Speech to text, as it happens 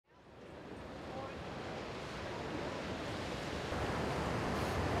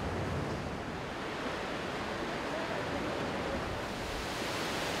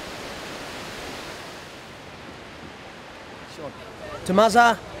To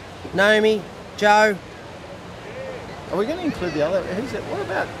Muzza, Naomi, Joe. Are we going to include the other? Who's it? What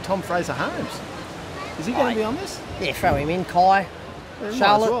about Tom Fraser-Holmes? Is he going to be on this? Yeah, throw him in. Kai, Yeah,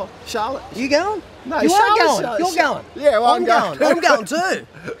 Charlotte. well. Charlotte. You going? No, you Charlotte's, are going. You're going. Yeah, well, I'm going. I'm going too.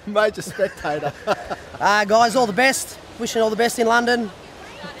 Major spectator. Guys, all the best. Wishing all the best in London.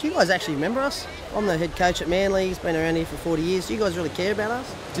 Do you guys actually remember us? I'm the head coach at Manly. He's been around here for 40 years. Do you guys really care about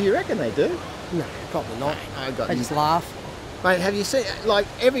us? Do you reckon they do? No, probably not. I They just laugh. Mate, have you seen, like,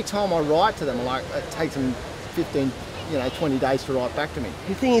 every time I write to them, like, it takes them 15, 20 days to write back to me.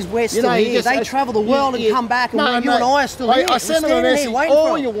 The thing is, we're still here. They travel the world and come back, and you and I are still here. I send them a message. Waiting All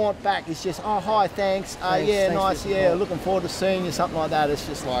for you want back is just, oh, hi, thanks. Yeah, thanks nice, for yeah, looking forward to seeing you, something like that. It's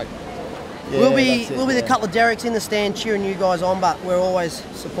just like, yeah, we'll be the couple of Derricks in the stand cheering you guys on, but we're always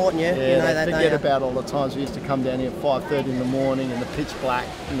supporting you. Yeah, you know that. they forget about all the times we used to come down here at 5:30 in the morning in the pitch black,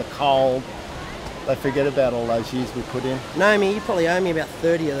 in the cold. They forget about all those years we put in. Naomi, you probably owe me about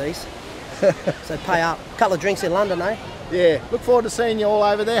 30 of these. So pay up. A couple of drinks in London, eh? Yeah, look forward to seeing you all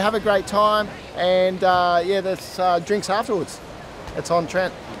over there. Have a great time. And yeah, there's drinks afterwards. It's on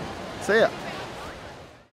Trent. See ya.